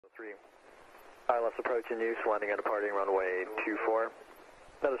3. ILS approaching use, landing at departing runway 24.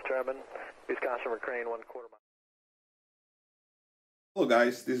 That is Trevin. Use caution for crane 1/4 mile. Hello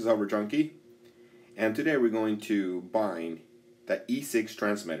guys, this is Hover Junkie, and today we're going to bind the E6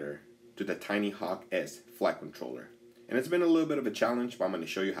 transmitter to the Tiny Hawk S flight controller. And it's been a little bit of a challenge, but I'm going to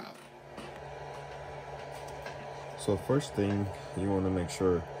show you how. So first thing you want to make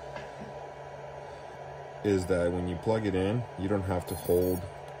sure is that when you plug it in, you don't have to hold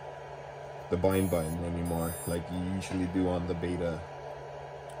the bind button anymore like you usually do on the beta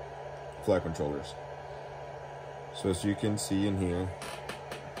flight controllers. So as you can see in here,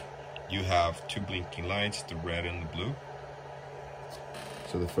 you have two blinking lights, the red and the blue.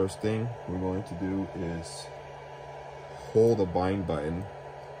 So the first thing we're going to do is hold the bind button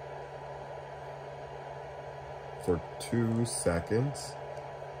for 2 seconds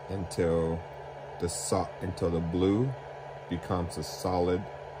until the blue becomes a solid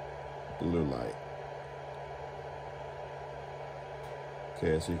blue light.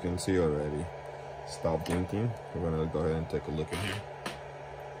 Okay, as you can see already, stop blinking. We're gonna go ahead and take a look in here.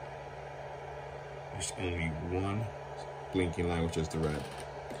 There's only one blinking light, which is the red.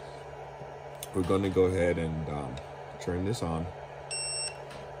 We're gonna go ahead and turn this on.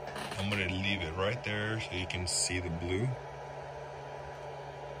 I'm gonna leave it right there so you can see the blue.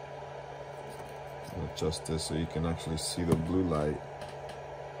 I'll adjust this so you can actually see the blue light.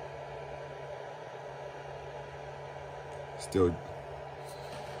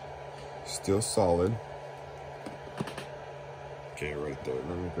 Still solid. Okay, right there.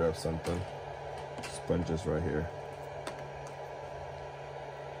 Let me grab something. Sponges right here.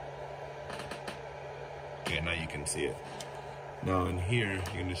 Okay, now you can see it. Now in here,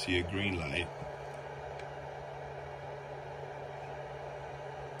 you're gonna see a green light.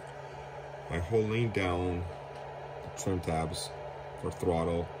 By holding down the trim tabs for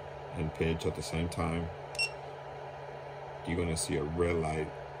throttle and pitch at the same time, you're gonna see a red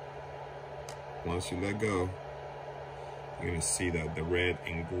light. Once you let go, you're gonna see that the red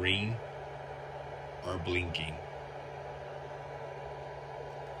and green are blinking.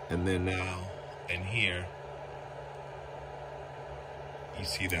 And then now, in here, you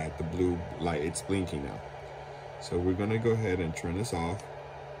see that the blue light, it's blinking now. So we're gonna go ahead and turn this off.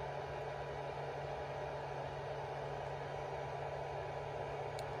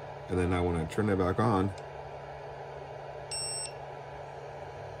 And then I wanna turn it back on.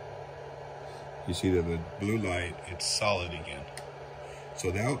 You see that the blue light, it's solid again.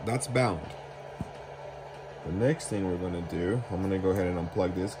 So that's bound. The next thing we're gonna do, I'm gonna go ahead and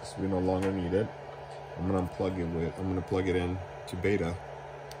unplug this because we no longer need it. I'm gonna plug it in to beta.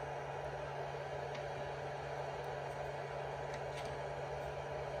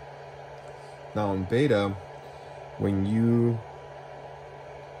 Now in beta, when you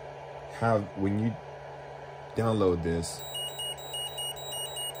download this,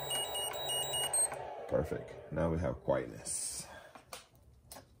 perfect. Now we have quietness.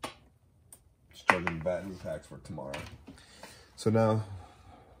 Starting battery packs for tomorrow. So now,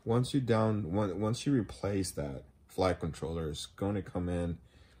 once you replace that flight controller, it's going to come in.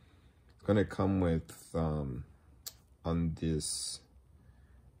 It's going to come with on this.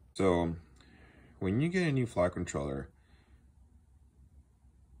 So when you get a new flight controller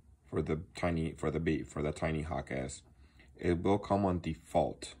for the Tiny Hawk S, it will come on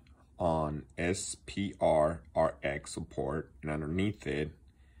default on SPRRX support, and underneath it,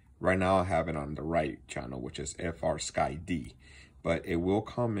 right now I have it on the right channel, which is FR Sky D, but it will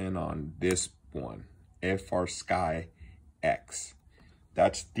come in on this one, FR Sky X.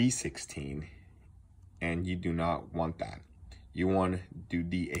 That's D16, and you do not want that. You want to do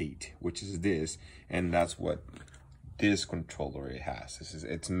D8, which is this, and that's what this controller it has.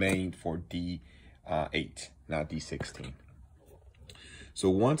 It's made for D8, not D16. So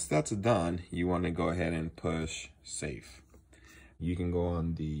once that's done, you want to go ahead and push save. You can go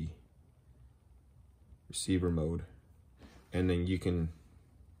on the receiver mode, and then you can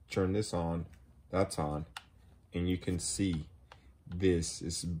turn this on, that's on, and you can see this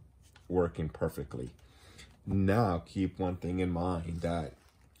is working perfectly. Now keep one thing in mind, that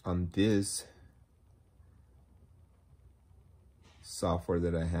on this software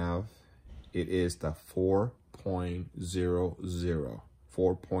that I have, it is the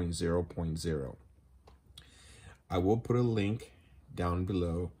 4.0.0. I will put a link down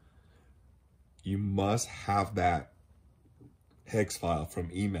below. You must have that hex file from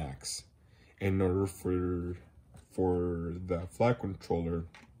Emax in order for the flight controller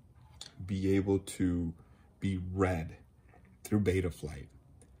be able to be read through Betaflight.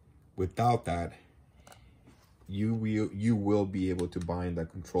 Without that, you will be able to bind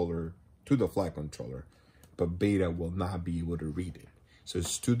that controller to the flight controller, but beta will not be able to read it. So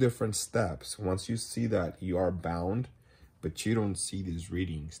it's two different steps. Once you see that you are bound, but you don't see these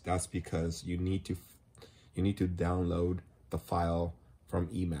readings, that's because you need to download the file from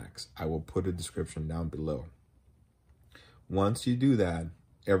Emax. I will put a description down below. Once you do that,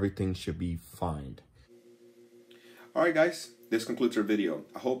 everything should be fine. All right, guys, this concludes our video.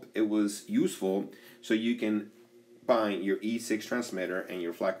 I hope it was useful so you can bind your E6 transmitter and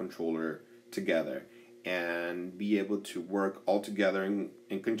your flight controller together and be able to work all together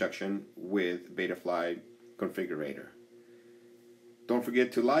in conjunction with Betaflight Configurator. Don't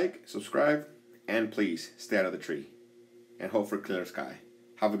forget to like, subscribe, and please stay out of the tree and hope for clear sky.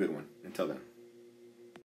 Have a good one. Until then.